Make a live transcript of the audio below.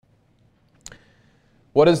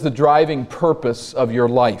What is the driving purpose of your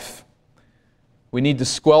life? We need to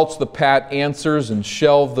squelch the pat answers and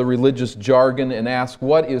shelve the religious jargon and ask,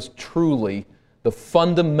 what is truly the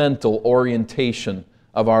fundamental orientation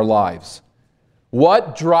of our lives?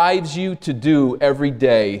 What drives you to do every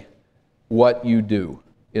day what you do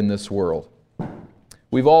in this world?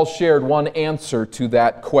 We've all shared one answer to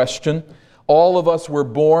that question. All of us were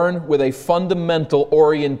born with a fundamental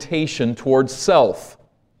orientation towards self.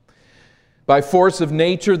 By force of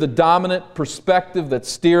nature, the dominant perspective that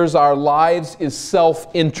steers our lives is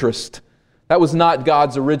self-interest. That was not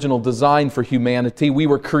God's original design for humanity. We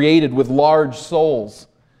were created with large souls.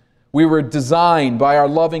 We were designed by our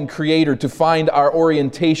loving Creator to find our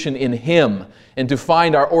orientation in Him and to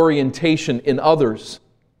find our orientation in others.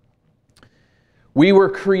 We were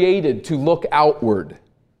created to look outward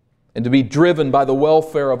and to be driven by the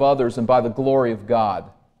welfare of others and by the glory of God.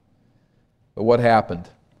 But what happened?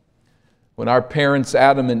 When our parents,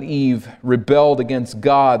 Adam and Eve, rebelled against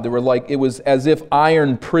God, it was as if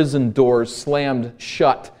iron prison doors slammed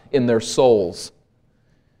shut in their souls.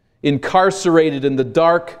 Incarcerated in the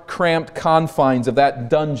dark, cramped confines of that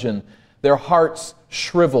dungeon, their hearts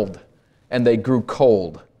shriveled and they grew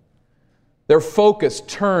cold. Their focus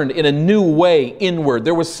turned in a new way inward.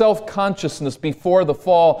 There was self-consciousness before the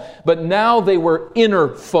fall, but now they were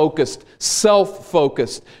inner-focused,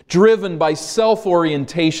 self-focused, driven by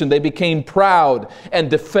self-orientation. They became proud and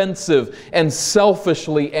defensive and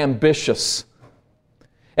selfishly ambitious.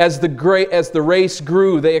 As the race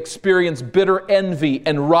grew, they experienced bitter envy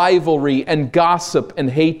and rivalry and gossip and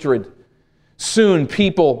hatred. Soon,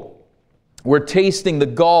 people were tasting the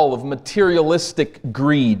gall of materialistic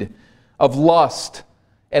greed, of lust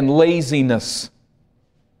and laziness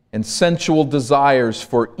and sensual desires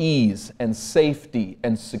for ease and safety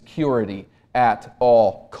and security at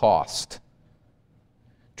all cost.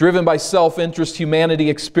 Driven by self-interest,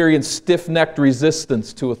 humanity experienced stiff-necked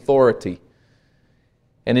resistance to authority.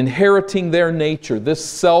 And inheriting their nature, this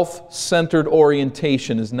self-centered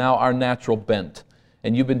orientation is now our natural bent.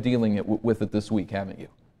 And you've been dealing with it this week, haven't you?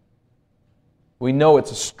 We know it's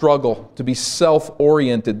a struggle to be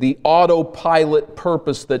self-oriented. The autopilot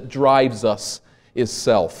purpose that drives us is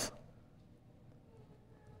self.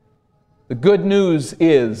 The good news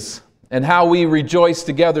is, and how we rejoice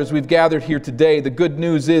together as we've gathered here today, the good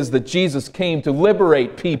news is that Jesus came to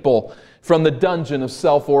liberate people from the dungeon of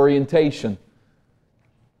self-orientation.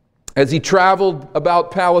 As He traveled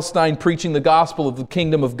about Palestine preaching the gospel of the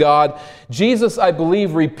kingdom of God, Jesus, I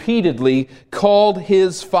believe, repeatedly called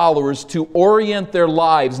His followers to orient their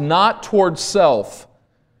lives not towards self,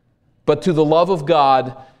 but to the love of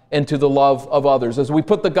God and to the love of others. As we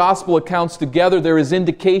put the gospel accounts together, there is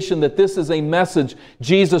indication that this is a message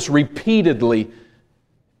Jesus repeatedly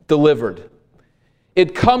delivered.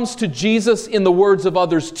 It comes to Jesus in the words of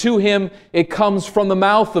others to Him. It comes from the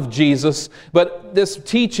mouth of Jesus. But this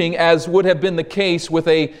teaching, as would have been the case with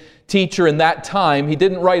a teacher in that time, he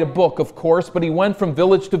didn't write a book, of course, but he went from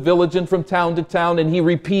village to village and from town to town, and he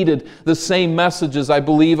repeated the same messages, I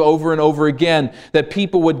believe, over and over again, that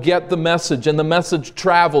people would get the message, and the message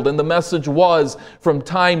traveled, and the message was, from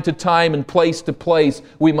time to time and place to place,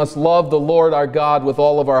 we must love the Lord our God with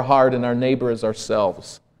all of our heart and our neighbor as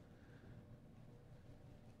ourselves.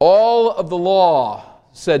 All of the law,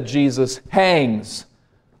 said Jesus, hangs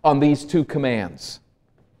on these two commands.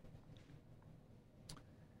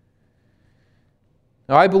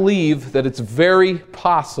 Now, I believe that it's very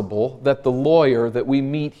possible that the lawyer that we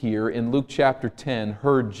meet here in Luke chapter 10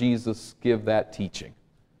 heard Jesus give that teaching.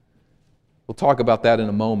 We'll talk about that in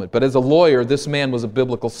a moment. But as a lawyer, this man was a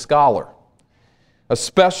biblical scholar, a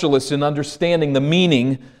specialist in understanding the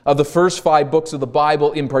meaning of the first 5 books of the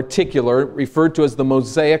Bible in particular, referred to as the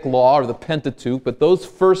Mosaic Law or the Pentateuch. But those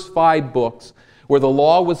first 5 books where the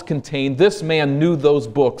law was contained, this man knew those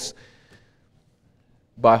books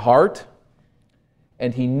by heart,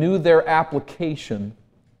 and he knew their application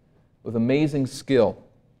with amazing skill.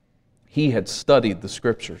 He had studied the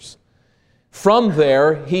Scriptures. From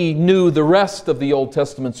there, he knew the rest of the Old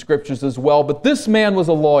Testament Scriptures as well, but this man was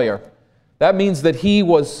a lawyer. That means that he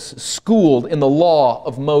was schooled in the law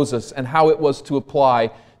of Moses and how it was to apply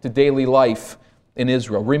to daily life in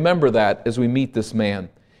Israel. Remember that as we meet this man.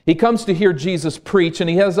 He comes to hear Jesus preach, and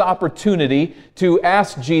he has the opportunity to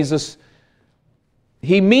ask Jesus.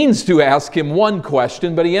 He means to ask him one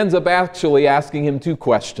question, but he ends up actually asking him 2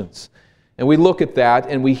 questions. And we look at that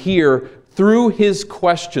and we hear through his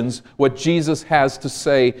questions what Jesus has to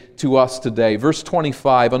say to us today. Verse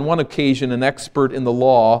 25, on one occasion an expert in the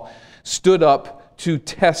law stood up to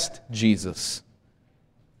test Jesus.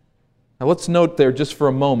 Now let's note there just for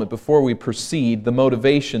a moment before we proceed the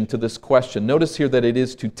motivation to this question. Notice here that it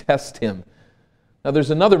is to test him. Now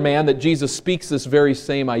there's another man that Jesus speaks this very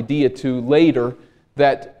same idea to later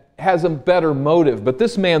that has a better motive, but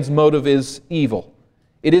this man's motive is evil.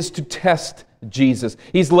 It is to test Jesus.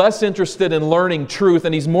 He's less interested in learning truth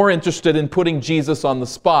and he's more interested in putting Jesus on the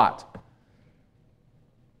spot.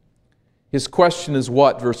 His question is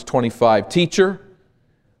what? Verse 25. Teacher,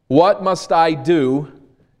 what must I do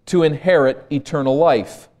to inherit eternal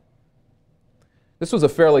life? This was a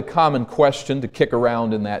fairly common question to kick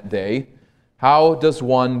around in that day. How does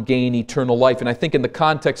one gain eternal life? And I think in the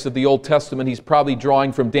context of the Old Testament, he's probably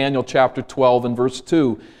drawing from Daniel chapter 12 and verse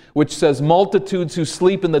 2, which says, multitudes who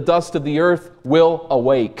sleep in the dust of the earth will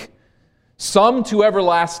awake. Some to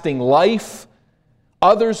everlasting life,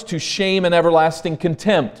 others to shame and everlasting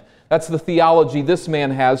contempt. That's the theology this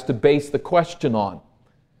man has to base the question on.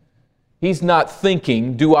 He's not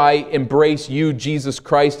thinking, do I embrace you, Jesus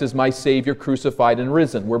Christ, as my Savior, crucified and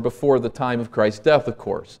risen? We're before the time of Christ's death, of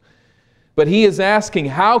course. But he is asking,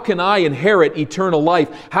 how can I inherit eternal life?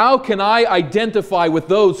 How can I identify with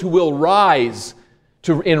those who will rise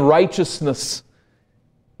in righteousness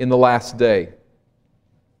in the last day?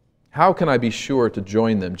 How can I be sure to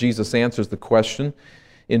join them? Jesus answers the question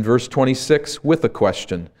in verse 26 with a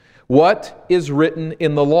question. What is written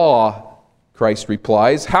in the law? Christ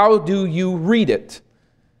replies. How do you read it?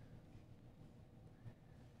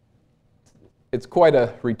 It's quite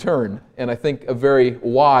a return, and I think a very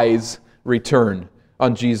wise return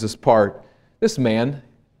on Jesus' part. This man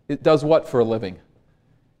does what for a living?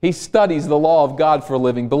 He studies the law of God for a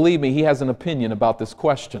living. Believe me, he has an opinion about this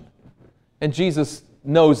question. And Jesus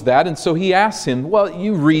knows that, and so he asks him, well,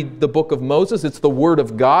 you read the book of Moses, it's the Word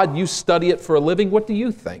of God, you study it for a living, what do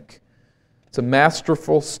you think? It's a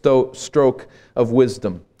masterful stroke of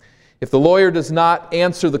wisdom. If the lawyer does not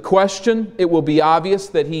answer the question, it will be obvious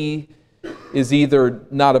that he is either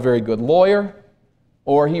not a very good lawyer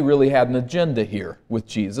or he really had an agenda here with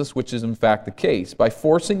Jesus, which is in fact the case. By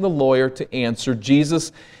forcing the lawyer to answer,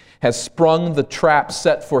 Jesus has sprung the trap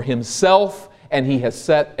set for himself, and he has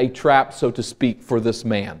set a trap, so to speak, for this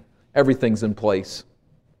man. Everything's in place.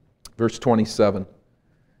 Verse 27.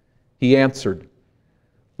 He answered,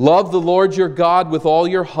 love the Lord your God with all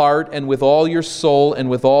your heart and with all your soul and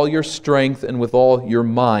with all your strength and with all your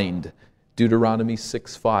mind. Deuteronomy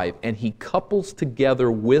 6:5. And he couples together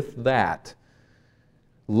with that,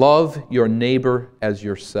 love your neighbor as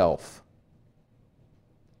yourself.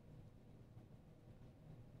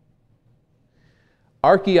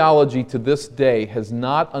 Archaeology to this day has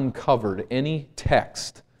not uncovered any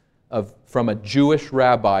text from a Jewish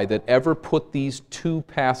rabbi that ever put these two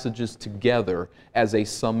passages together as a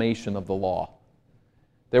summation of the law.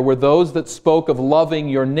 There were those that spoke of loving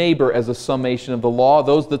your neighbor as a summation of the law,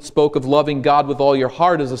 those that spoke of loving God with all your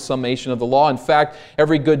heart as a summation of the law. In fact,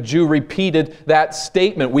 every good Jew repeated that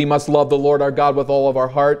statement, we must love the Lord our God with all of our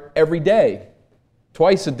heart every day.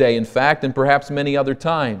 Twice a day, in fact, and perhaps many other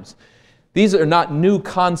times. These are not new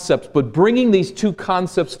concepts, but bringing these two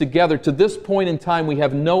concepts together, to this point in time, we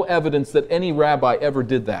have no evidence that any rabbi ever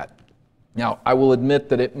did that. Now, I will admit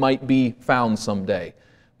that it might be found someday,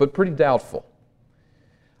 but pretty doubtful.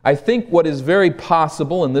 I think what is very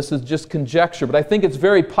possible, and this is just conjecture, but I think it's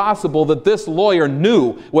very possible that this lawyer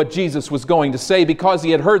knew what Jesus was going to say because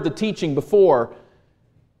he had heard the teaching before,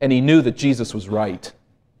 and he knew that Jesus was right.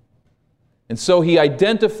 And so he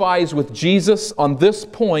identifies with Jesus on this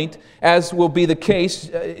point, as will be the case,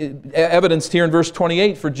 evidenced here in verse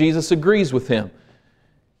 28, for Jesus agrees with him.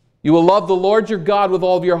 You will love the Lord your God with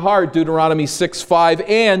all of your heart, Deuteronomy 6:5,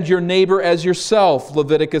 and your neighbor as yourself,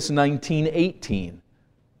 Leviticus 19:18.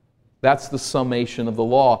 That's the summation of the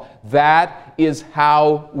law. That is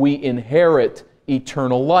how we inherit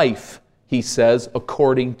eternal life, he says,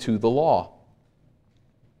 according to the law.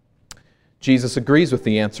 Jesus agrees with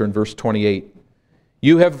the answer in verse 28.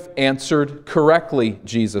 You have answered correctly,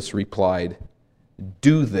 Jesus replied.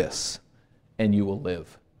 Do this, and you will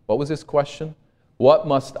live. What was his question? What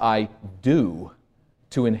must I do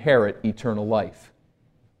to inherit eternal life?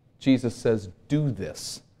 Jesus says, do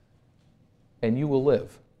this, and you will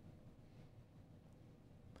live.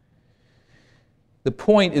 The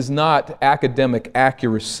point is not academic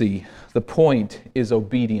accuracy. The point is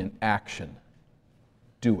obedient action.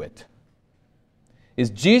 Do it. Is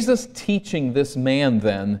Jesus teaching this man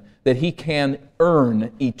then that he can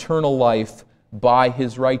earn eternal life by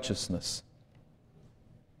his righteousness?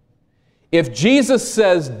 If Jesus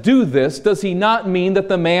says, do this, does he not mean that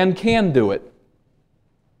the man can do it?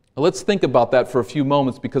 Now, let's think about that for a few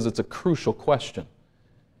moments because it's a crucial question.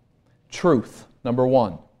 Truth, number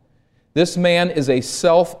one. This man is a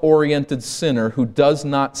self-oriented sinner who does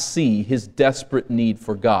not see his desperate need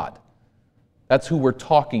for God. That's who we're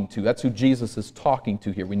talking to. That's who Jesus is talking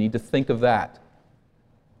to here. We need to think of that.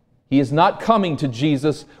 He is not coming to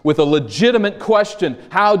Jesus with a legitimate question,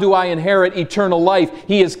 how do I inherit eternal life?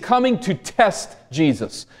 He is coming to test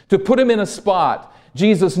Jesus, to put him in a spot.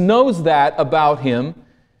 Jesus knows that about him,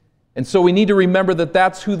 and so we need to remember that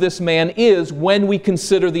that's who this man is when we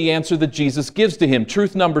consider the answer that Jesus gives to him.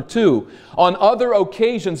 Truth number 2, on other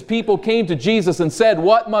occasions people came to Jesus and said,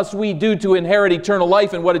 what must we do to inherit eternal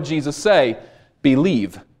life? And what did Jesus say?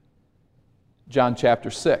 Believe. John chapter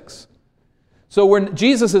 6. So when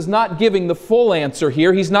Jesus is not giving the full answer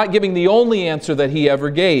here, He's not giving the only answer that He ever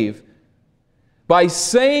gave. By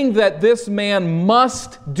saying that this man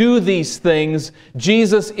must do these things,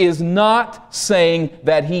 Jesus is not saying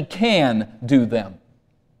that he can do them.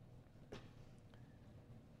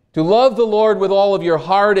 To love the Lord with all of your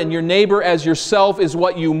heart and your neighbor as yourself is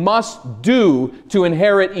what you must do to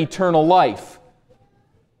inherit eternal life.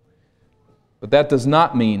 But that does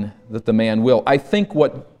not mean that the man will. I think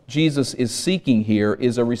what Jesus is seeking here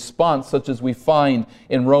is a response such as we find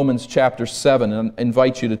in Romans chapter 7. And I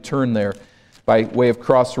invite you to turn there by way of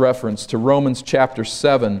cross-reference to Romans chapter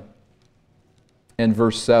 7 and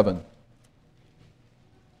verse 7.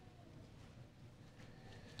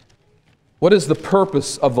 What is the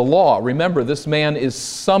purpose of the law? Remember, this man is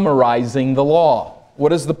summarizing the law.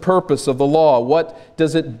 What is the purpose of the law? What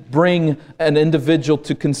does it bring an individual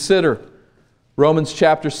to consider? Romans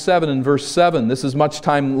chapter 7 and verse 7. This is much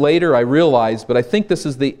time later, I realize, but I think this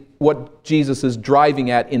is what Jesus is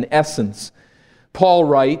driving at in essence. Paul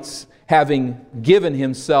writes, having given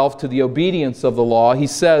himself to the obedience of the law, he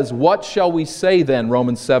says, what shall we say then,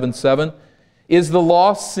 Romans 7:7? Is the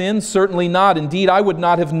law sin? Certainly not. Indeed, I would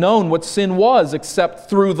not have known what sin was except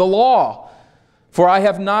through the law. For I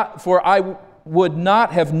would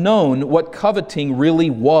not have known what coveting really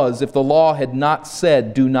was if the law had not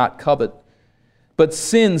said, do not covet. But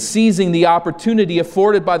sin, seizing the opportunity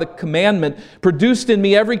afforded by the commandment, produced in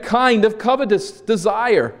me every kind of covetous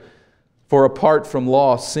desire. For apart from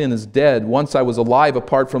law, sin is dead. Once I was alive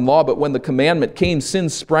apart from law, but when the commandment came, sin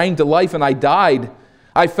sprang to life and I died.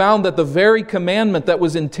 I found that the very commandment that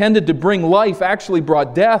was intended to bring life actually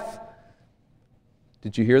brought death.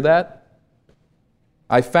 Did you hear that?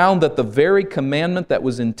 I found that the very commandment that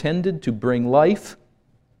was intended to bring life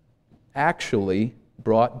actually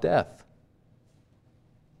brought death.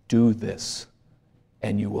 Do this,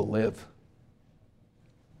 and you will live.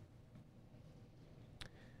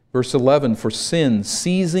 Verse 11, for sin,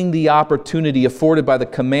 seizing the opportunity afforded by the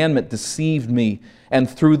commandment, deceived me, and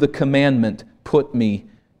through the commandment put me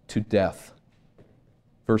to death.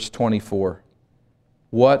 Verse 24,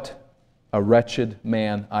 what a wretched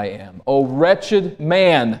man I am. O wretched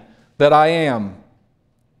man that I am,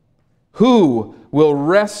 who will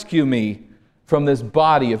rescue me from this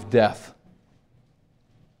body of death?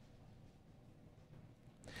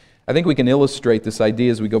 I think we can illustrate this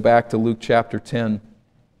idea as we go back to Luke chapter 10.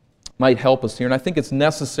 Might help us here. And I think it's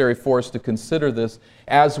necessary for us to consider this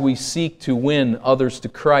as we seek to win others to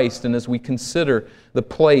Christ and as we consider the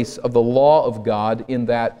place of the law of God in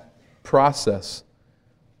that process.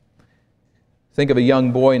 Think of a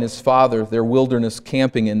young boy and his father. They're wilderness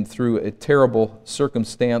camping, and through a terrible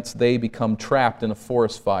circumstance, they become trapped in a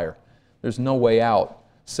forest fire. There's no way out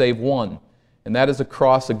save one, and that is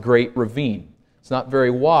across a great ravine. It's not very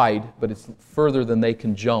wide, but it's further than they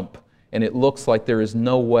can jump. And it looks like there is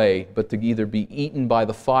no way but to either be eaten by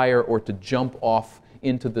the fire or to jump off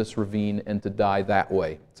into this ravine and to die that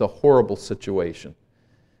way. It's a horrible situation.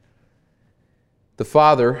 The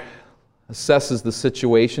father assesses the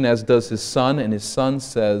situation, as does his son, and his son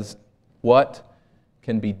says, what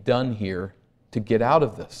can be done here to get out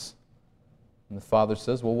of this? And the father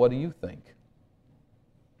says, well, what do you think?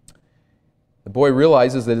 The boy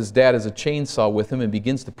realizes that his dad has a chainsaw with him and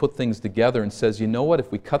begins to put things together and says, you know what,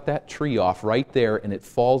 if we cut that tree off right there and it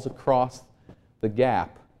falls across the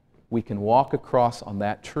gap, we can walk across on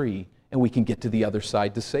that tree and we can get to the other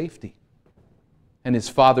side to safety. And his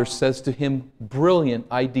father says to him, brilliant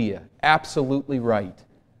idea, absolutely right.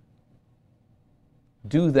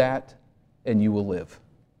 Do that and you will live.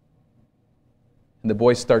 And the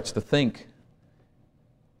boy starts to think,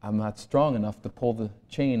 I'm not strong enough to pull the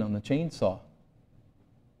chain on the chainsaw.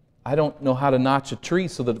 I don't know how to notch a tree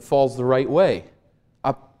so that it falls the right way.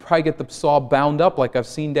 I'll probably get the saw bound up like I've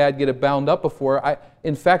seen Dad get it bound up before.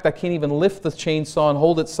 In fact, I can't even lift the chainsaw and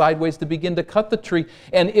hold it sideways to begin to cut the tree.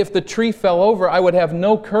 And if the tree fell over, I would have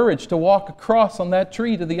no courage to walk across on that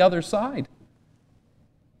tree to the other side.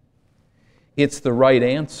 It's the right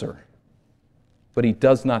answer. but he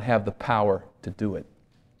does not have the power to do it.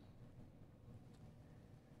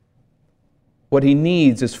 What he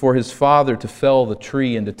needs is for his father to fell the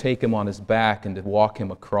tree and to take him on his back and to walk him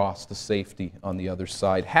across to safety on the other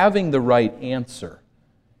side. Having the right answer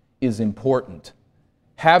is important.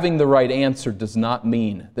 Having the right answer does not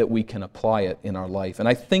mean that we can apply it in our life. And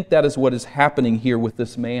I think that is what is happening here with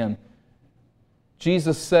this man.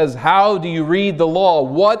 Jesus says, how do you read the law?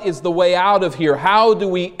 What is the way out of here? How do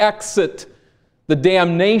we exit the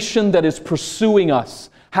damnation that is pursuing us?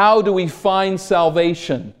 How do we find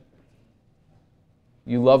salvation?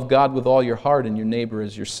 You love God with all your heart and your neighbor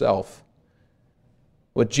as yourself.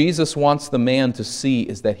 What Jesus wants the man to see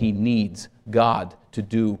is that he needs God to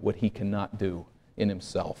do what he cannot do in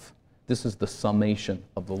himself. This is the summation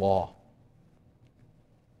of the law.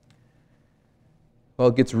 Well,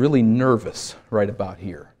 it gets really nervous right about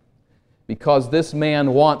here, because this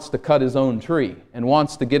man wants to cut his own tree and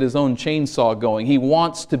wants to get his own chainsaw going. He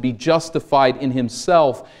wants to be justified in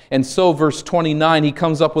himself. And so, verse 29, he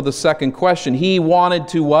comes up with a second question. He wanted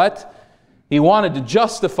to what? He wanted to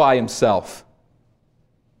justify himself.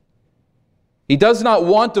 He does not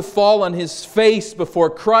want to fall on his face before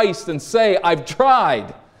Christ and say, I've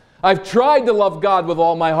tried. I've tried to love God with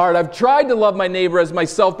all my heart. I've tried to love my neighbor as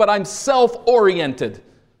myself, but I'm self-oriented.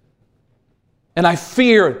 And I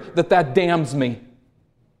fear that that damns me.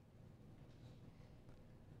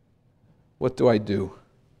 What do I do?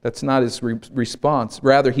 That's not his response.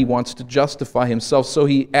 Rather, he wants to justify himself. So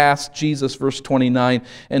he asked Jesus, verse 29,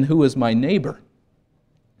 and who is my neighbor?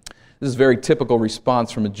 This is a very typical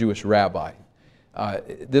response from a Jewish rabbi.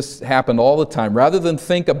 This happened all the time. Rather than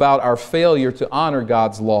think about our failure to honor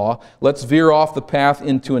God's law, let's veer off the path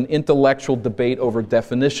into an intellectual debate over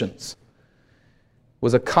definitions. It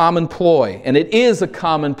was a common ploy, and it is a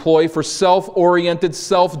common ploy for self-oriented,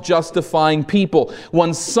 self-justifying people.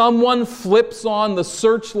 When someone flips on the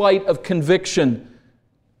searchlight of conviction,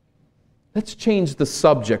 let's change the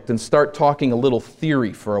subject and start talking a little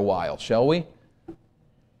theory for a while, shall we?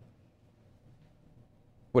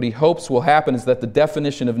 What he hopes will happen is that the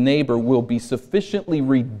definition of neighbor will be sufficiently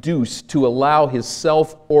reduced to allow his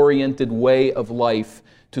self-oriented way of life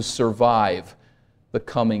to survive the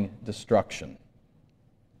coming destruction.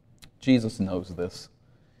 Jesus knows this.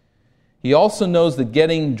 He also knows that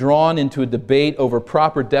getting drawn into a debate over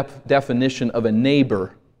proper definition of a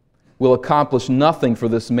neighbor will accomplish nothing for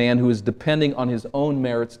this man who is depending on his own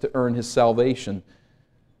merits to earn his salvation.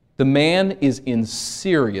 The man is in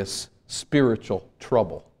serious spiritual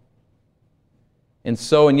trouble. And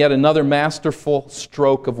so, in yet another masterful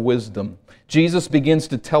stroke of wisdom, Jesus begins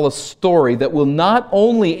to tell a story that will not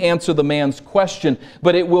only answer the man's question,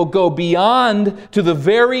 but it will go beyond to the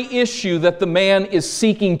very issue that the man is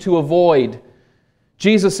seeking to avoid.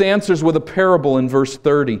 Jesus answers with a parable in verse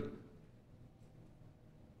 30.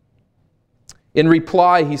 In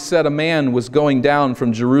reply, he said, a man was going down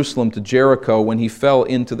from Jerusalem to Jericho when he fell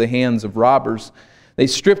into the hands of robbers. They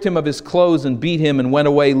stripped him of his clothes and beat him and went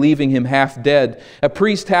away, leaving him half dead. A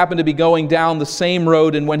priest happened to be going down the same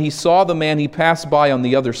road, and when he saw the man, he passed by on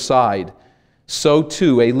the other side. So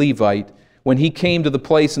too a Levite, when he came to the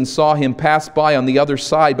place and saw him, passed by on the other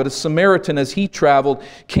side. But a Samaritan, as he traveled,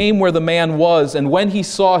 came where the man was, and when he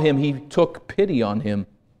saw him, he took pity on him.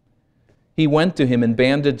 He went to him and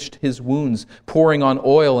bandaged his wounds, pouring on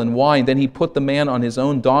oil and wine. Then he put the man on his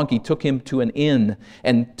own donkey, took him to an inn,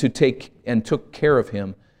 and took care of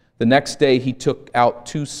him. The next day he took out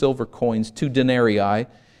 2 silver coins, 2 denarii,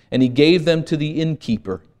 and he gave them to the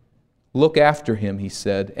innkeeper. Look after him, he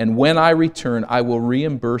said, and when I return, I will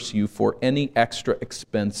reimburse you for any extra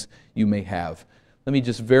expense you may have. Let me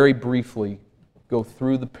just very briefly go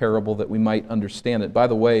through the parable that we might understand it. By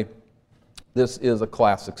the way, this is a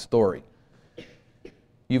classic story.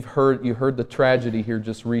 You heard the tragedy here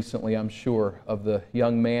just recently, I'm sure, of the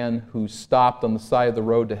young man who stopped on the side of the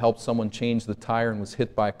road to help someone change the tire and was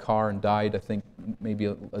hit by a car and died, I think, maybe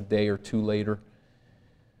a day or two later.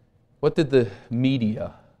 What did the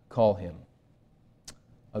media call him?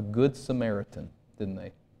 A good Samaritan, didn't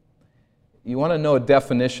they? You want to know a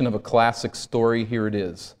definition of a classic story? Here it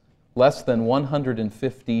is. Less than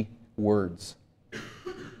 150 words.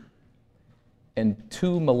 And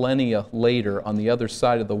 2 millennia later, on the other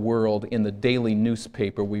side of the world, in the daily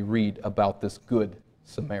newspaper, we read about this good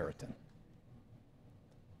Samaritan.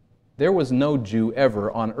 There was no Jew ever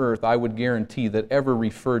on earth, I would guarantee, that ever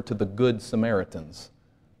referred to the good Samaritans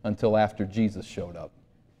until after Jesus showed up.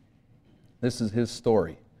 This is his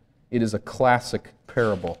story. It is a classic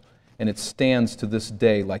parable, and it stands to this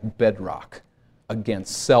day like bedrock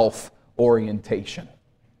against self-orientation.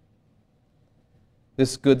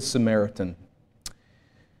 This good Samaritan.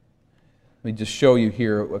 Let me just show you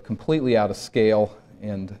here, completely out of scale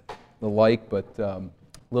and the like, but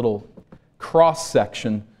little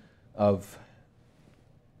cross-section of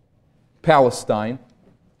Palestine.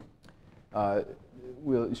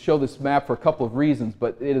 We'll show this map for a couple of reasons,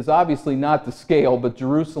 but it is obviously not the scale, but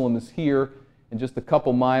Jerusalem is here and just a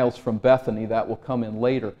couple miles from Bethany. That will come in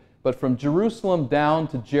later. But from Jerusalem down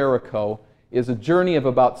to Jericho is a journey of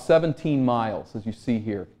about 17 miles, as you see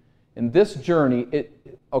here. And this journey,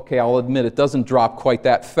 okay, I'll admit it doesn't drop quite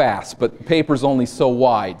that fast, but the paper's only so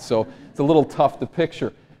wide, so it's a little tough to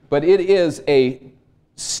picture. But it is a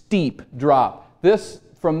steep drop.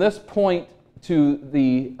 From this point to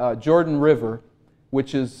the Jordan River,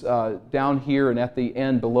 which is down here and at the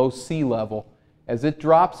end below sea level, as it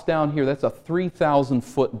drops down here, that's a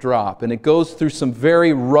 3,000-foot drop, and it goes through some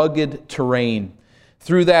very rugged terrain.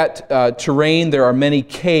 Through that terrain, there are many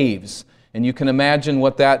caves, and you can imagine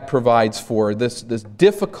what that provides for. This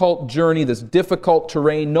difficult journey, this difficult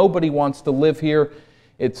terrain, nobody wants to live here.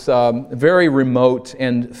 It's very remote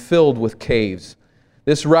and filled with caves.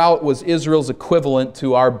 This route was Israel's equivalent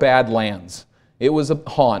to our Badlands. It was a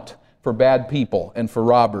haunt for bad people and for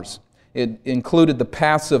robbers. It included the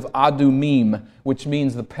Pass of Adumim, which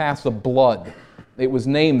means the Pass of Blood. It was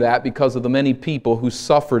named that because of the many people who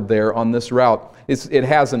suffered there on this route. It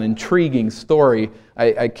has an intriguing story.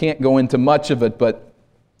 I can't go into much of it, but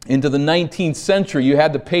into the 19th century, you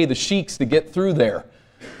had to pay the sheiks to get through there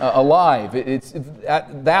alive. It's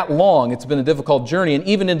that long. It's been a difficult journey. And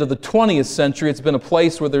even into the 20th century, it's been a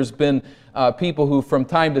place where there's been people who from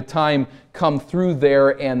time to time come through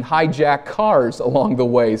there and hijack cars along the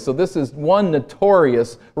way. So this is one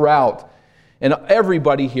notorious route. And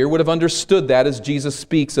everybody here would have understood that as Jesus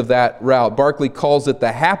speaks of that route. Barclay calls it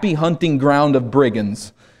the happy hunting ground of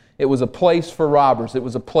brigands. It was a place for robbers. It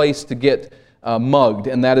was a place to get mugged.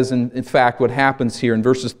 And that is in fact what happens here in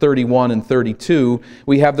verses 31 and 32.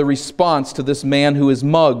 We have the response to this man who is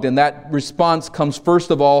mugged. And that response comes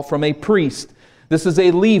first of all from a priest. This is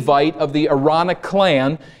a Levite of the Aaronic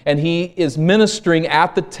clan, and he is ministering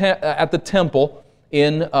at the temple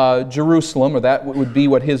in Jerusalem, or that would be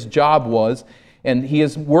what his job was. And he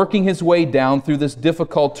is working his way down through this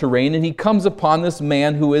difficult terrain, and he comes upon this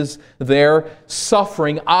man who is there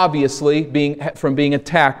suffering, obviously, from being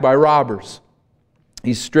attacked by robbers.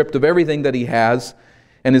 He's stripped of everything that he has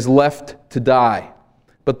and is left to die.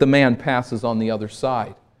 But the man passes on the other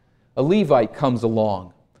side. A Levite comes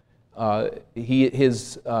along.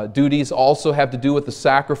 His duties also have to do with the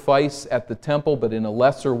sacrifice at the temple, but in a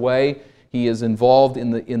lesser way. He is involved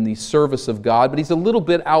in the service of God, but he's a little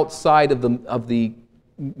bit outside of the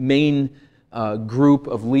main group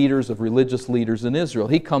of leaders, of religious leaders in Israel.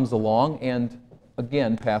 He comes along and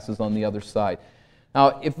again passes on the other side.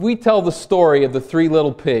 Now, if we tell the story of the three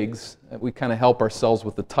little pigs, we kind of help ourselves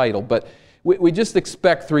with the title, but we just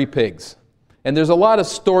expect three pigs. And there's a lot of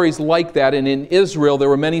stories like that, and in Israel there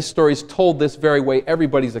were many stories told this very way.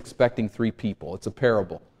 Everybody's expecting three people. It's a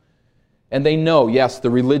parable. And they know, yes, the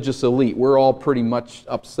religious elite, we're all pretty much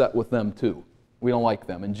upset with them too. We don't like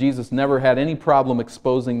them. And Jesus never had any problem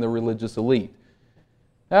exposing the religious elite.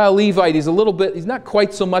 Levite, he's not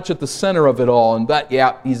quite so much at the center of it all, but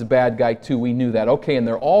yeah, he's a bad guy too, we knew that. Okay, and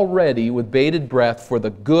they're all ready with bated breath for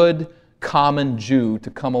the good, common Jew to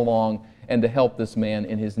come along and to help this man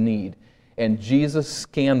in his need. And Jesus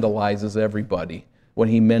scandalizes everybody when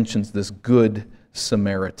he mentions this good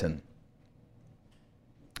Samaritan,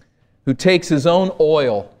 who takes his own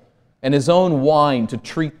oil and his own wine to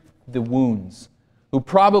treat the wounds, who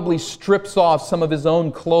probably strips off some of his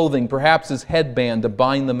own clothing, perhaps his headband, to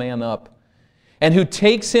bind the man up, and who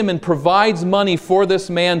takes him and provides money for this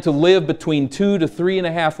man to live between 2 to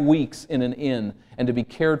 3.5 weeks in an inn and to be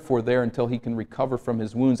cared for there until he can recover from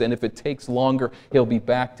his wounds. And if it takes longer, he'll be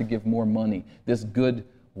back to give more money. This good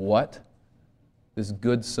what? This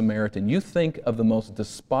good Samaritan. You think of the most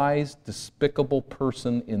despised, despicable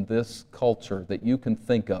person in this culture that you can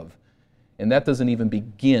think of, and that doesn't even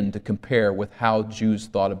begin to compare with how Jews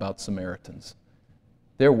thought about Samaritans.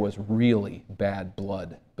 There was really bad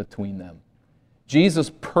blood between them.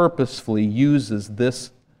 Jesus purposefully uses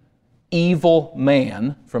this evil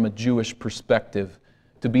man from a Jewish perspective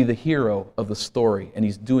to be the hero of the story, and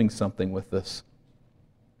he's doing something with this.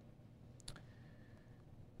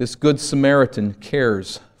 This good Samaritan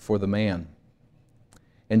cares for the man.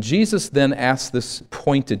 And Jesus then asks this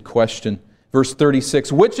pointed question. Verse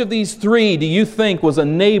 36, which of these three do you think was a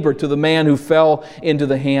neighbor to the man who fell into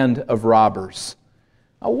the hand of robbers?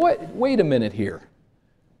 Now, wait a minute here.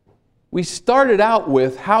 We started out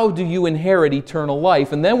with, how do you inherit eternal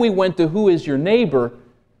life? And then we went to, who is your neighbor?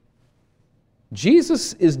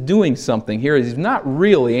 Jesus is doing something here. He's not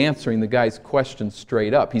really answering the guy's question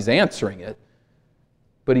straight up. He's answering it,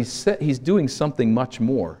 but he's doing something much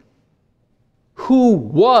more. Who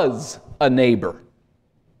was a neighbor?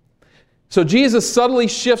 So Jesus subtly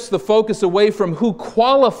shifts the focus away from who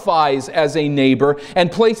qualifies as a neighbor and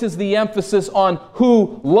places the emphasis on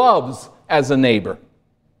who loves as a neighbor.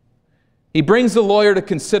 He brings the lawyer to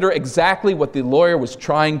consider exactly what the lawyer was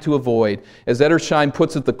trying to avoid. As Edersheim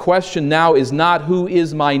puts it, the question now is not who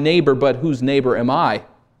is my neighbor, but whose neighbor am I?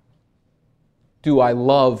 Do I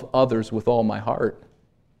love others with all my heart?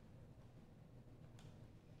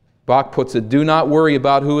 Bach puts it, do not worry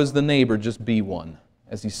about who is the neighbor, just be one,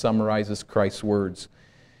 as he summarizes Christ's words.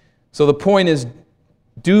 So the point is,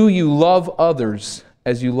 do you love others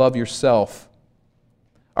as you love yourself?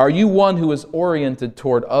 Are you one who is oriented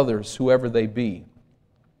toward others, whoever they be?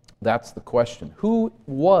 That's the question. Who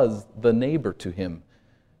was the neighbor to him?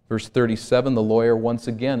 Verse 37, the lawyer once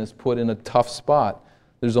again is put in a tough spot.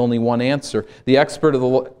 There's only one answer. The expert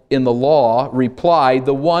in the law replied,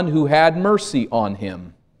 the one who had mercy on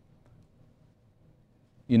him.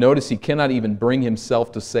 You notice he cannot even bring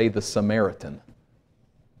himself to say the Samaritan.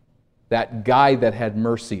 That guy that had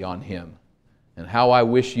mercy on him. And how I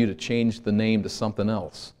wish you to change the name to something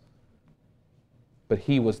else. But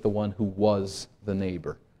he was the one who was the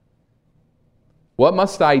neighbor. What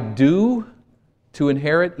must I do to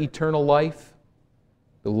inherit eternal life?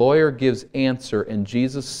 The lawyer gives answer, and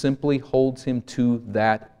Jesus simply holds him to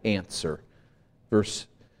that answer. Verse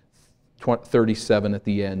 37 at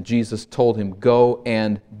the end, Jesus told him, go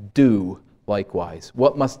and do likewise.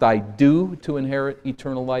 What must I do to inherit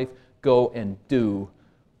eternal life? Go and do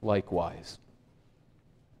likewise.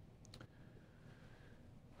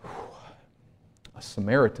 A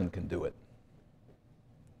Samaritan can do it.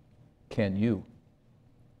 Can you?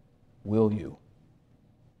 Will you?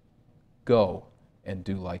 Go and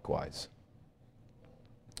do likewise.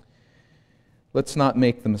 Let's not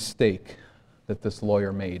make the mistake that this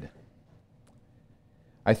lawyer made.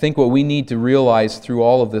 I think what we need to realize through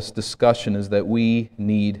all of this discussion is that we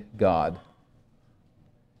need God.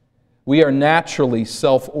 We are naturally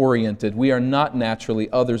self-oriented. We are not naturally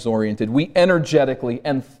others-oriented. We energetically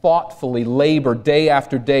and thoughtfully labor day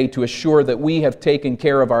after day to assure that we have taken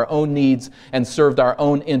care of our own needs and served our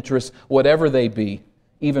own interests, whatever they be,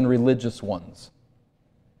 even religious ones.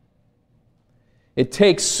 It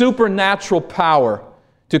takes supernatural power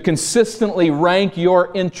to consistently rank your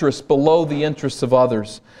interests below the interests of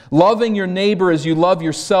others. Loving your neighbor as you love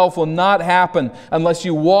yourself will not happen unless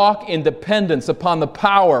you walk in dependence upon the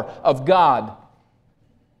power of God.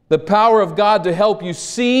 The power of God to help you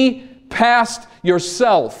see past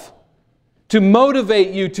yourself, to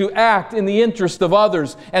motivate you to act in the interest of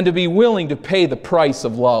others, and to be willing to pay the price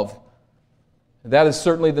of love. That is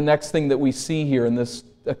certainly the next thing that we see here in this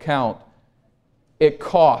account. It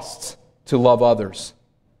costs to love others.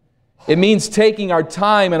 It means taking our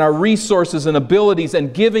time and our resources and abilities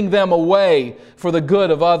and giving them away for the good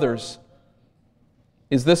of others.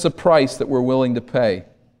 Is this a price that we're willing to pay?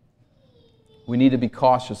 We need to be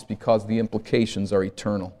cautious because the implications are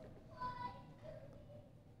eternal.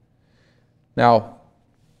 Now,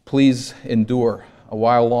 please endure a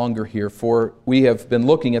while longer here, for we have been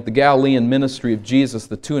looking at the Galilean ministry of Jesus.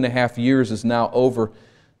 The 2.5 years is now over.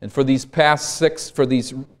 And for these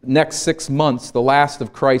next 6 months, the last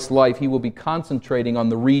of Christ's life, he will be concentrating on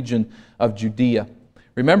the region of Judea.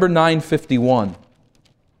 Remember 951.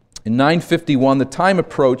 In 951, the time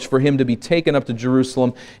approached for him to be taken up to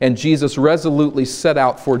Jerusalem, and Jesus resolutely set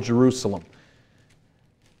out for Jerusalem.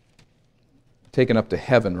 Taken up to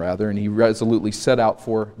heaven, rather, and he resolutely set out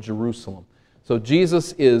for Jerusalem. So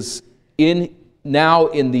Jesus is now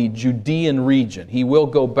in the Judean region. He will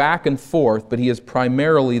go back and forth, but he is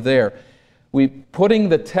primarily there. Putting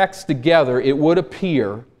the text together, it would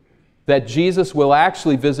appear that Jesus will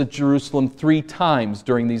actually visit Jerusalem 3 times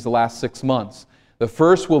during these last 6 months. The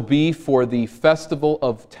first will be for the Festival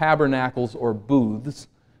of Tabernacles, or booths,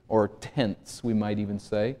 or tents, we might even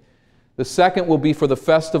say. The second will be for the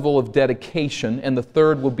Festival of Dedication, and the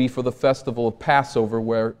third will be for the Festival of Passover,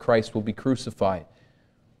 where Christ will be crucified.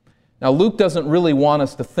 Now, Luke doesn't really want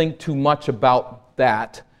us to think too much about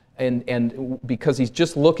that, and because he's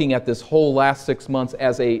just looking at this whole last 6 months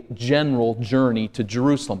as a general journey to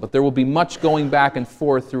Jerusalem. But there will be much going back and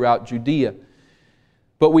forth throughout Judea.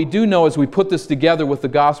 But we do know, as we put this together with the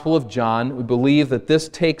Gospel of John, we believe that this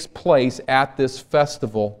takes place at this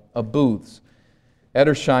festival of booths.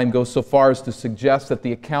 Edersheim goes so far as to suggest that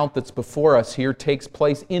the account that's before us here takes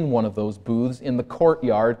place in one of those booths in the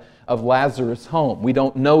courtyard of Lazarus' home. We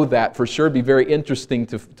don't know that for sure. It'd be very interesting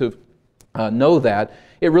to know that.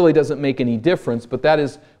 It really doesn't make any difference, but that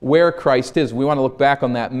is where Christ is. We want to look back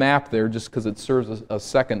on that map there just because it serves a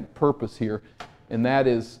second purpose here, and that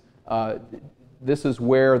is this is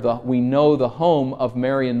where we know the home of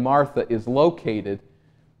Mary and Martha is located,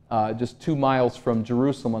 just 2 miles from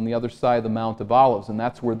Jerusalem on the other side of the Mount of Olives, and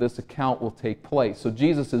that's where this account will take place. So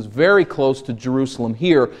Jesus is very close to Jerusalem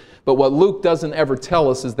here, but what Luke doesn't ever tell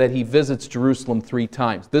us is that he visits Jerusalem 3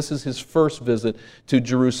 times. This is his first visit to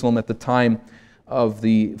Jerusalem at the time of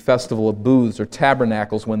the Festival of Booths or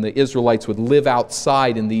Tabernacles, when the Israelites would live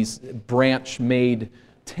outside in these branch-made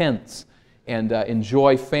tents and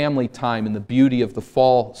enjoy family time in the beauty of the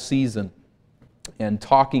fall season and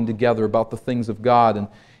talking together about the things of God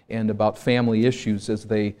and about family issues as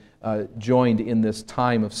they joined in this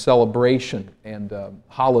time of celebration and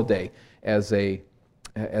holiday as a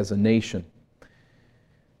nation.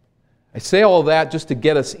 I say all of that just to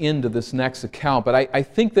get us into this next account, but I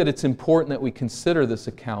think that it's important that we consider this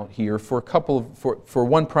account here for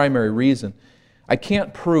one primary reason. I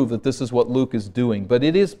can't prove that this is what Luke is doing, but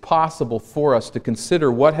it is possible for us to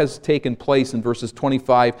consider what has taken place in verses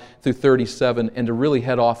 25 through 37 and to really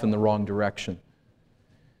head off in the wrong direction.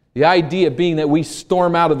 The idea being that we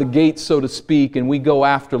storm out of the gate, so to speak, and we go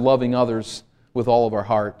after loving others with all of our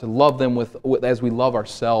heart, to love them as we love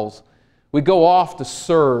ourselves. We go off to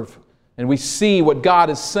serve, and we see what God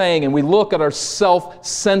is saying, and we look at our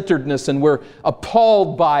self-centeredness, and we're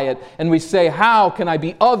appalled by it, and we say, how can I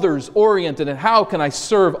be others-oriented, and how can I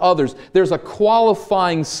serve others? There's a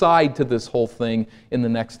qualifying side to this whole thing in the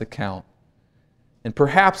next account. And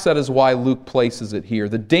perhaps that is why Luke places it here.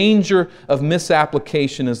 The danger of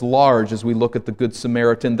misapplication is large as we look at the Good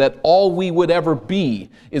Samaritan, that all we would ever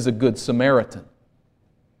be is a Good Samaritan.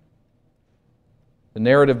 The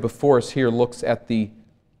narrative before us here looks at the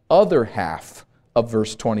other half of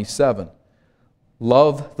verse 27.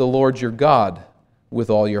 Love the Lord your God with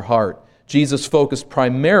all your heart. Jesus focused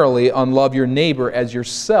primarily on love your neighbor as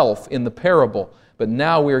yourself in the parable, but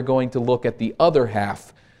now we are going to look at the other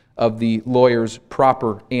half of the lawyer's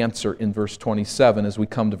proper answer in verse 27 as we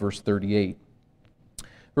come to verse 38.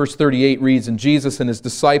 Verse 38 reads, "And Jesus and his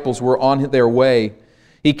disciples were on their way.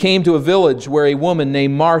 He came to a village where a woman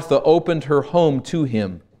named Martha opened her home to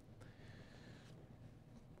him.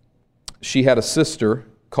 She had a sister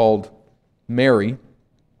called Mary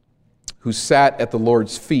who sat at the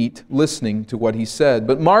Lord's feet listening to what he said.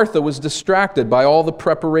 But Martha was distracted by all the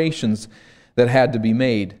preparations that had to be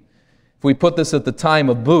made." If we put this at the time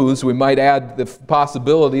of booths, we might add the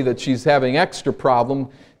possibility that she's having extra problem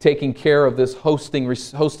taking care of this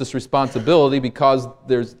hostess responsibility because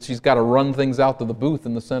she's got to run things out to the booth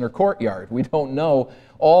in the center courtyard. We don't know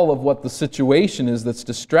all of what the situation is that's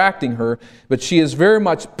distracting her, but she is very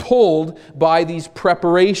much pulled by these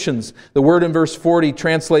preparations. The word in verse 40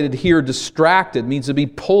 translated here, distracted, means to be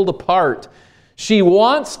pulled apart. She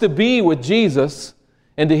wants to be with Jesus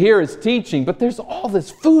and to hear his teaching, but there's all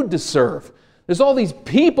this food to serve. There's all these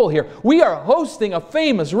people here. We are hosting a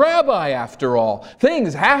famous rabbi after all.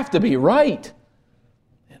 Things have to be right.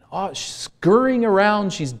 And scurrying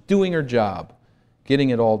around, she's doing her job, getting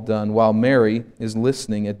it all done, while Mary is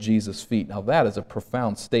listening at Jesus' feet. Now that is a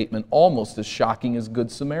profound statement, almost as shocking as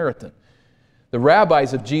Good Samaritan. The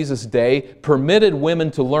rabbis of Jesus' day permitted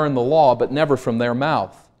women to learn the law, but never from their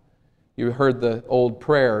mouth. You heard the old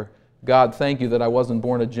prayer, God, thank you that I wasn't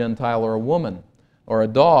born a Gentile or a woman or a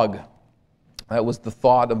dog. That was the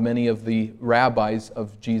thought of many of the rabbis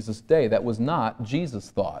of Jesus' day. That was not Jesus'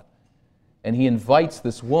 thought. And he invites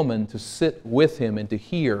this woman to sit with him and to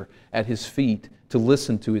hear at his feet, to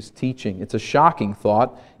listen to his teaching. It's a shocking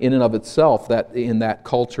thought in and of itself that in that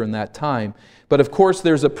culture and that time. But of course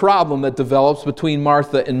there's a problem that develops between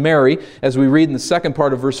Martha and Mary. As we read in the second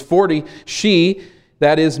part of verse 40, she,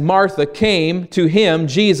 that is Martha, came to him,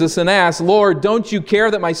 Jesus, and asked, Lord, don't you care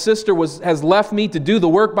that my sister has left me to do the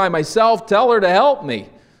work by myself? Tell her to help me.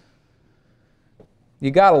 You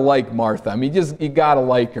got to like Martha. I mean, you got to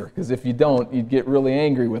like her, because if you don't, you'd get really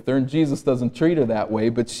angry with her, and Jesus doesn't treat her that way,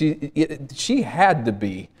 but she had to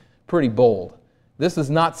be pretty bold. This is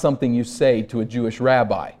not something you say to a Jewish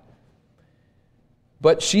rabbi.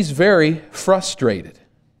 But she's very frustrated.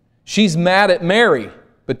 She's mad at Mary.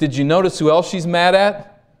 But did you notice who else she's mad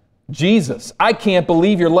at? Jesus. I can't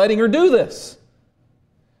believe you're letting her do this.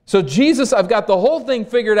 So Jesus, I've got the whole thing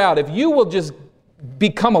figured out. If you will just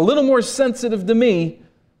become a little more sensitive to me,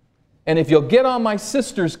 and if you'll get on my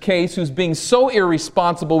sister's case, who's being so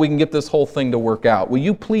irresponsible, we can get this whole thing to work out. Will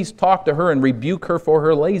you please talk to her and rebuke her for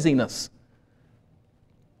her laziness?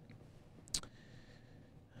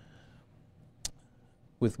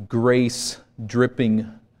 With grace dripping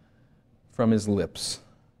from his lips,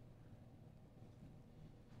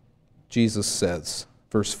 Jesus says,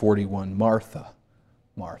 verse 41, Martha,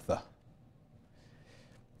 Martha.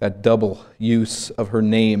 That double use of her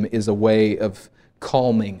name is a way of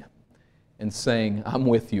calming and saying, I'm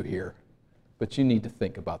with you here, but you need to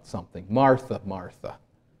think about something. Martha, Martha.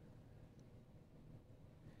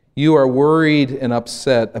 You are worried and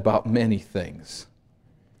upset about many things,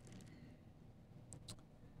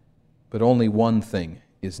 but only one thing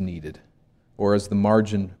is needed. Or as the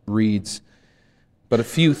margin reads, but a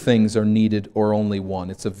few things are needed or only one.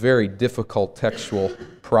 It's a very difficult textual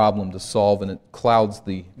problem to solve, and it clouds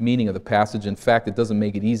the meaning of the passage. In fact, it doesn't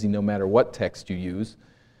make it easy no matter what text you use,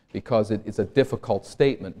 because it's a difficult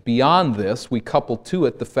statement. Beyond this, we couple to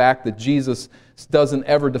it the fact that Jesus doesn't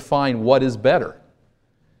ever define what is better.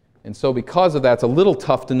 And so because of that, it's a little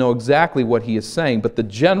tough to know exactly what he is saying, but the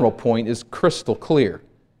general point is crystal clear.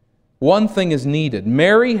 One thing is needed.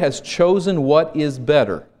 Mary has chosen what is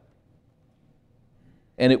better,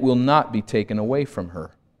 and it will not be taken away from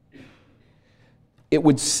her. It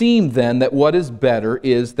would seem then that what is better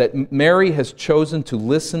is that Mary has chosen to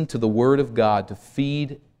listen to the Word of God, to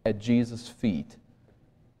feed at Jesus' feet,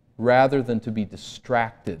 rather than to be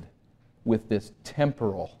distracted with this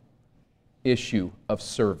temporal issue of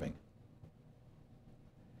serving.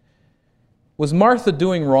 Was Martha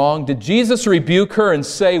doing wrong? Did Jesus rebuke her and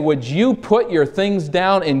say, would you put your things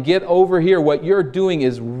down and get over here? What you're doing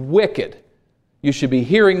is wicked. You should be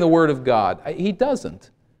hearing the Word of God. He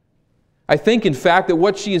doesn't. I think, in fact, that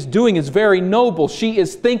what she is doing is very noble. She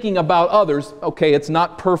is thinking about others. Okay, it's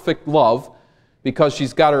not perfect love, because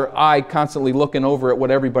she's got her eye constantly looking over at what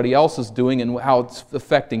everybody else is doing and how it's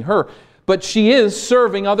affecting her. But she is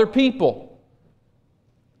serving other people.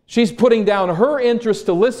 She's putting down her interest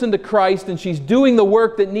to listen to Christ, and she's doing the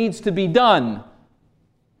work that needs to be done.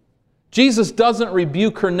 Jesus doesn't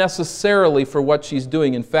rebuke her necessarily for what she's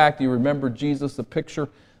doing. In fact, you remember Jesus, the picture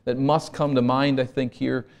that must come to mind, I think,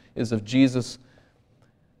 here is of Jesus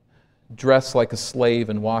dressed like a slave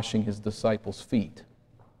and washing his disciples' feet.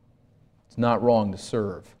 It's not wrong to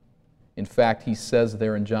serve. In fact, he says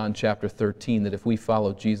there in John chapter 13 that if we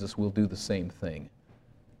follow Jesus, we'll do the same thing.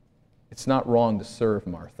 It's not wrong to serve,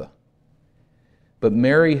 Martha. But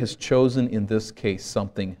Mary has chosen in this case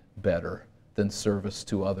something better than service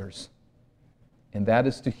to others, and that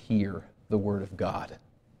is to hear the Word of God.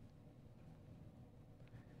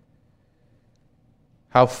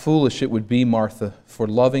 How foolish it would be, Martha, for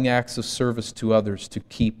loving acts of service to others to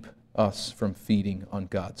keep us from feeding on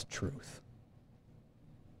God's truth.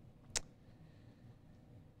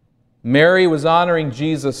 Mary was honoring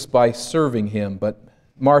Jesus by serving Him, but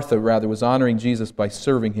Martha, rather, was honoring Jesus by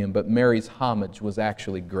serving Him, but Mary's homage was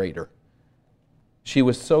actually greater. She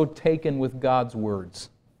was so taken with God's words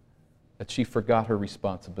that she forgot her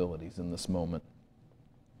responsibilities in this moment.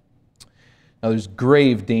 Now, there's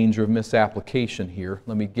grave danger of misapplication here.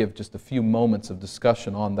 Let me give just a few moments of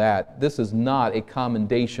discussion on that. This is not a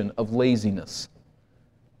commendation of laziness.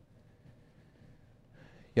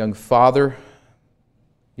 Young father,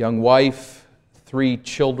 young wife, 3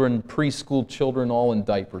 children, preschool children, all in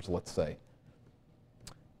diapers, let's say,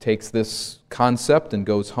 takes this concept and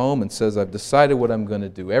goes home and says, I've decided what I'm going to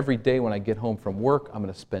do. Every day when I get home from work, I'm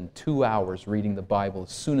going to spend 2 hours reading the Bible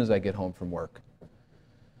as soon as I get home from work.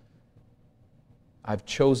 I've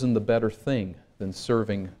chosen the better thing than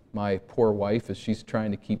serving my poor wife as she's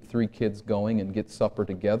trying to keep 3 kids going and get supper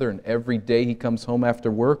together. And every day he comes home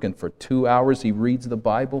after work and for 2 hours he reads the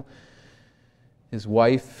Bible. His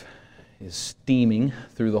wife is steaming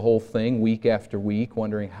through the whole thing week after week,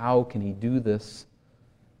 wondering how can he do this.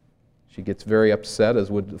 She gets very upset,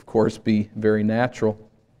 as would of course be very natural,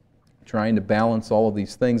 trying to balance all of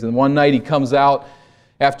these things. And one night he comes out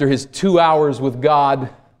after his 2 hours with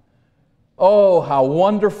God. Oh, how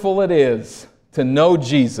wonderful it is to know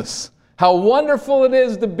Jesus. How wonderful it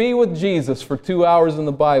is to be with Jesus for 2 hours in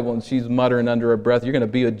the Bible. And she's muttering under her breath, you're going to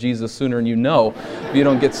be with Jesus sooner than you know if you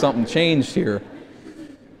don't get something changed here.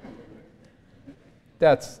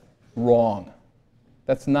 That's wrong.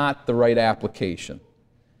 That's not the right application.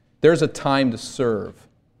 There's a time to serve.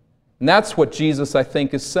 And that's what Jesus, I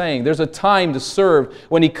think, is saying. There's a time to serve.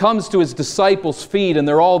 When he comes to his disciples' feet and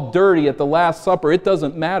they're all dirty at the Last Supper, it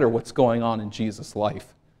doesn't matter what's going on in Jesus'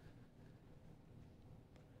 life.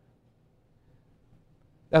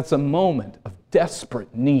 That's a moment of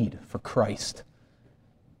desperate need for Christ.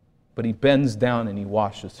 But he bends down and he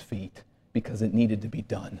washes feet because it needed to be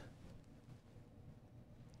done.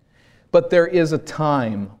 But there is a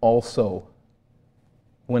time also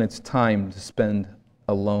when it's time to spend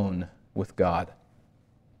alone with God,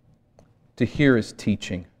 to hear His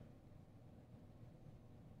teaching.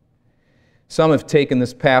 Some have taken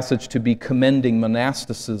this passage to be commending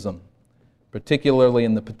monasticism Particularly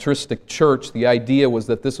in the patristic church, the idea was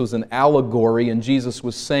that this was an allegory, and Jesus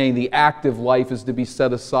was saying the active life is to be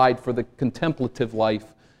set aside for the contemplative life.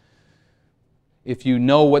 If you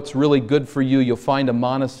know what's really good for you, you'll find a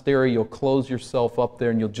monastery, you'll close yourself up there,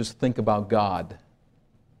 and you'll just think about God.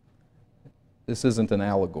 This isn't an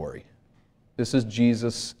allegory. This is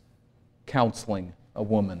Jesus counseling a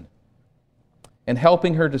woman and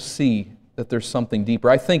helping her to see that there's something deeper.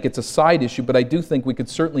 I think it's a side issue, but I do think we could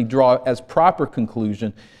certainly draw as proper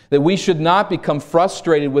conclusion that we should not become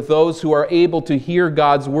frustrated with those who are able to hear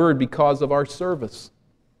God's word because of our service.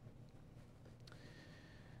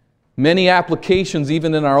 Many applications,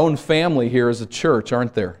 even in our own family here as a church,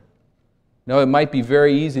 aren't there? No, it might be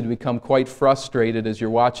very easy to become quite frustrated as you're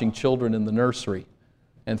watching children in the nursery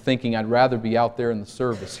and thinking, I'd rather be out there in the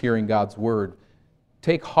service hearing God's word.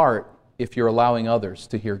 Take heart if you're allowing others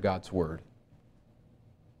to hear God's word.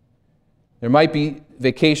 There might be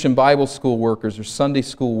vacation Bible school workers or Sunday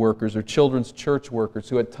school workers or children's church workers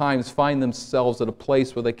who at times find themselves at a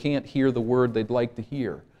place where they can't hear the word they'd like to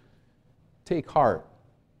hear. Take heart.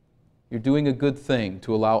 You're doing a good thing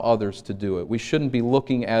to allow others to do it. We shouldn't be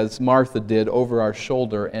looking as Martha did over our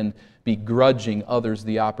shoulder and begrudging others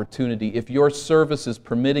the opportunity. If your service is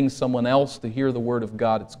permitting someone else to hear the word of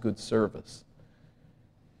God, it's good service.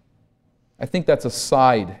 I think that's a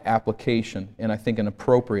side application, and I think an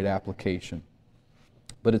appropriate application.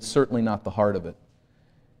 But it's certainly not the heart of it.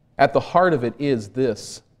 At the heart of it is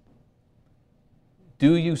this: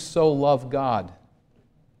 do you so love God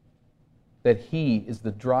that He is the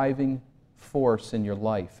driving force in your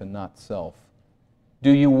life and not self? Do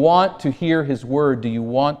you want to hear His word? Do you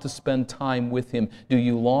want to spend time with Him? Do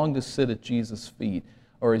you long to sit at Jesus' feet?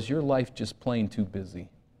 Or is your life just plain too busy,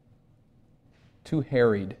 too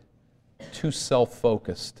harried, too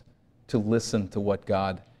self-focused to listen to what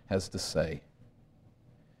God has to say?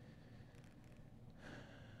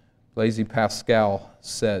 Blaise Pascal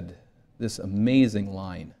said this amazing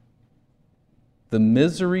line: "The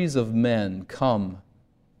miseries of men come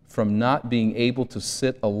from not being able to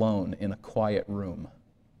sit alone in a quiet room."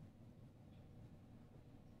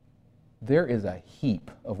 There is a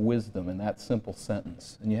heap of wisdom in that simple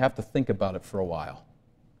sentence, and you have to think about it for a while.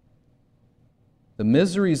 The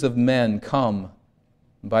miseries of men come,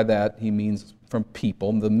 by that he means from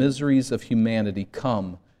people, the miseries of humanity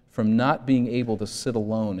come from not being able to sit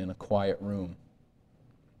alone in a quiet room.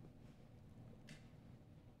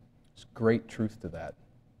 There's great truth to that.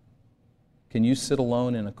 Can you sit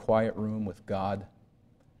alone in a quiet room with God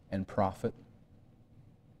and profit?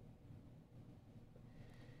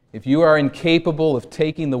 If you are incapable of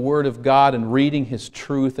taking the Word of God and reading His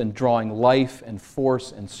truth and drawing life and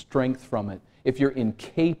force and strength from it, if you're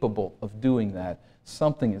incapable of doing that,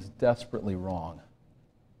 something is desperately wrong.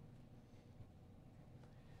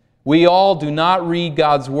 We all do not read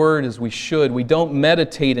God's Word as we should. We don't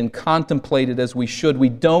meditate and contemplate it as we should. We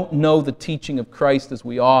don't know the teaching of Christ as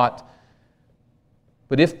we ought.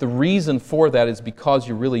 But if the reason for that is because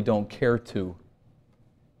you really don't care to,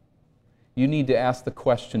 you need to ask the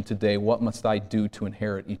question today, what must I do to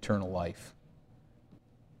inherit eternal life?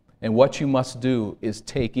 And what you must do is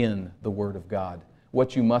take in the Word of God.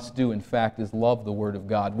 What you must do, in fact, is love the Word of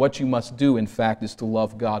God. What you must do, in fact, is to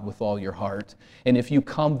love God with all your heart. And if you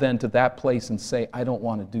come then to that place and say, I don't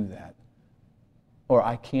want to do that, or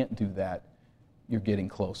I can't do that, you're getting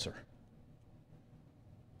closer.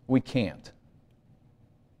 We can't.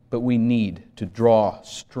 But we need to draw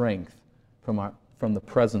strength from the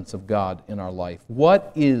presence of God in our life.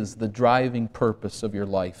 What is the driving purpose of your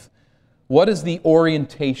life? What is the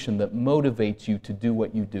orientation that motivates you to do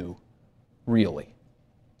what you do, really?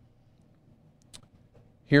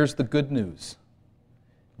 Here's the good news.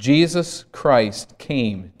 Jesus Christ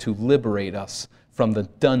came to liberate us from the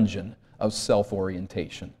dungeon of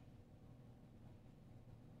self-orientation.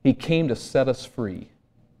 He came to set us free.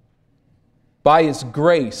 By His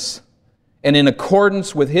grace and in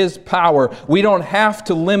accordance with His power, we don't have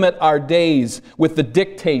to limit our days with the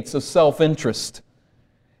dictates of self-interest.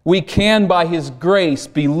 We can, by His grace,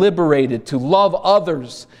 be liberated to love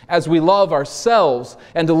others as we love ourselves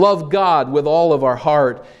and to love God with all of our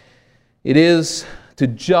heart. It is to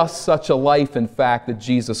just such a life, in fact, that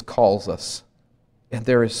Jesus calls us. And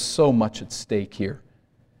there is so much at stake here.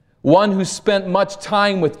 One who spent much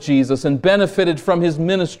time with Jesus and benefited from His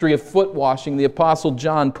ministry of foot washing. The Apostle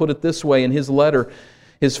John put it this way in his letter,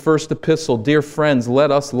 his first epistle: "Dear friends, let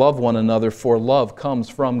us love one another, for love comes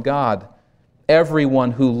from God.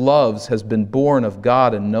 Everyone who loves has been born of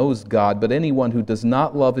God and knows God, but anyone who does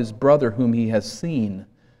not love his brother whom he has seen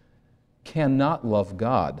cannot love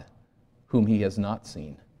God whom he has not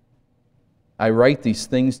seen." I write these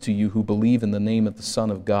things to you who believe in the name of the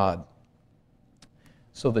Son of God,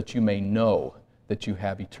 so that you may know that you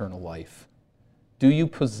have eternal life. Do you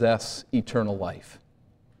possess eternal life?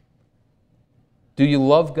 Do you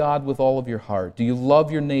love God with all of your heart? Do you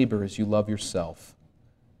love your neighbor as you love yourself?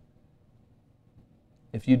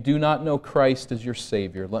 If you do not know Christ as your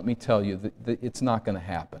Savior, let me tell you that it's not going to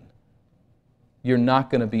happen. You're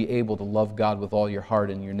not going to be able to love God with all your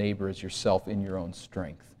heart and your neighbor as yourself in your own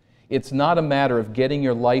strength. It's not a matter of getting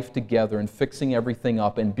your life together and fixing everything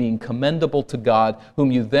up and being commendable to God,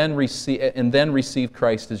 whom you then receive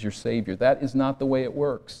Christ as your Savior. That is not the way it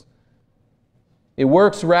works. It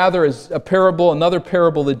works rather as a parable, another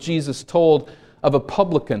parable that Jesus told of a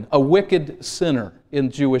publican, a wicked sinner in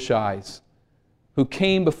Jewish eyes, who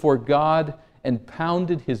came before God and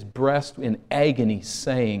pounded his breast in agony,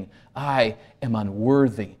 saying, I am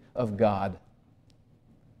unworthy of God.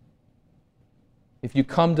 If you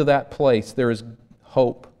come to that place, there is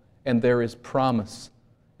hope, and there is promise,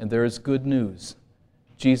 and there is good news.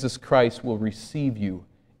 Jesus Christ will receive you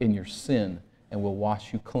in your sin and will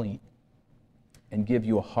wash you clean and give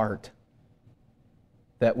you a heart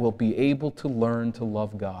that will be able to learn to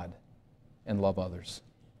love God and love others.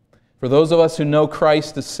 For those of us who know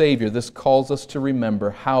Christ as Savior, this calls us to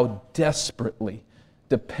remember how desperately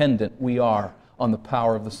dependent we are on the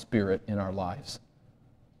power of the Spirit in our lives.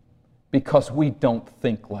 Because we don't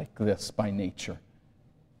think like this by nature,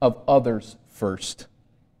 of others first,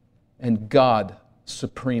 and God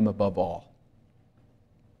supreme above all.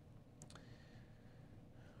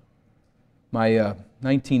 My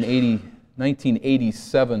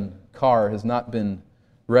 1987 car has not been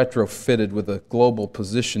retrofitted with a global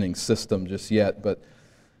positioning system just yet, but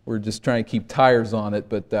we're just trying to keep tires on it.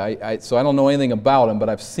 But so I don't know anything about them, but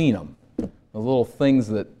I've seen them. The little things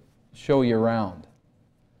that show you around.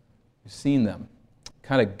 You've seen them.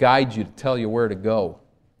 Kind of guide you to tell you where to go.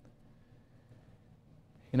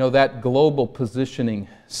 You know, that global positioning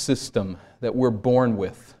system that we're born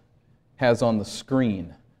with has on the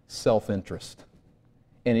screen self-interest.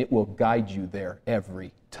 And it will guide you there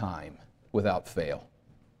every time without fail.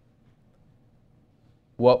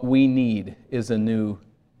 What we need is a new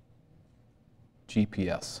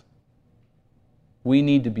GPS. We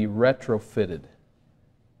need to be retrofitted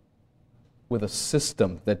with a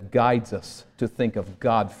system that guides us to think of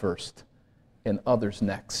God first and others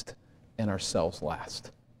next and ourselves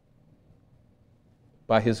last.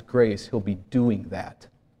 By His grace, He'll be doing that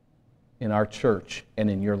in our church and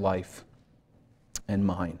in your life and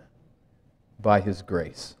mine. By His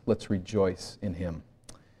grace, let's rejoice in Him.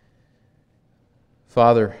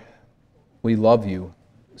 Father, we love You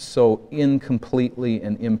so incompletely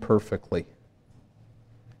and imperfectly.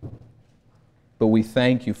 But we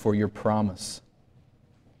thank You for Your promise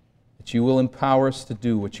that You will empower us to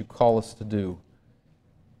do what You call us to do,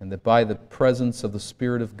 and that by the presence of the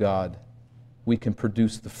Spirit of God, we can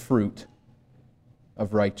produce the fruit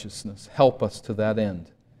of righteousness. Help us to that end,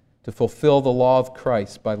 to fulfill the law of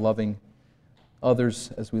Christ by loving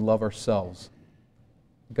others as we love ourselves.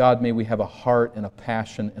 God, may we have a heart and a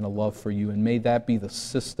passion and a love for You, and may that be the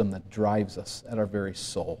system that drives us at our very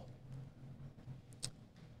soul.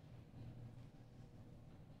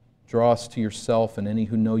 Draw us to Yourself and any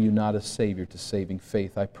who know You not as Savior to saving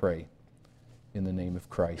faith, I pray, in the name of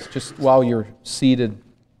Christ. Just while you're seated,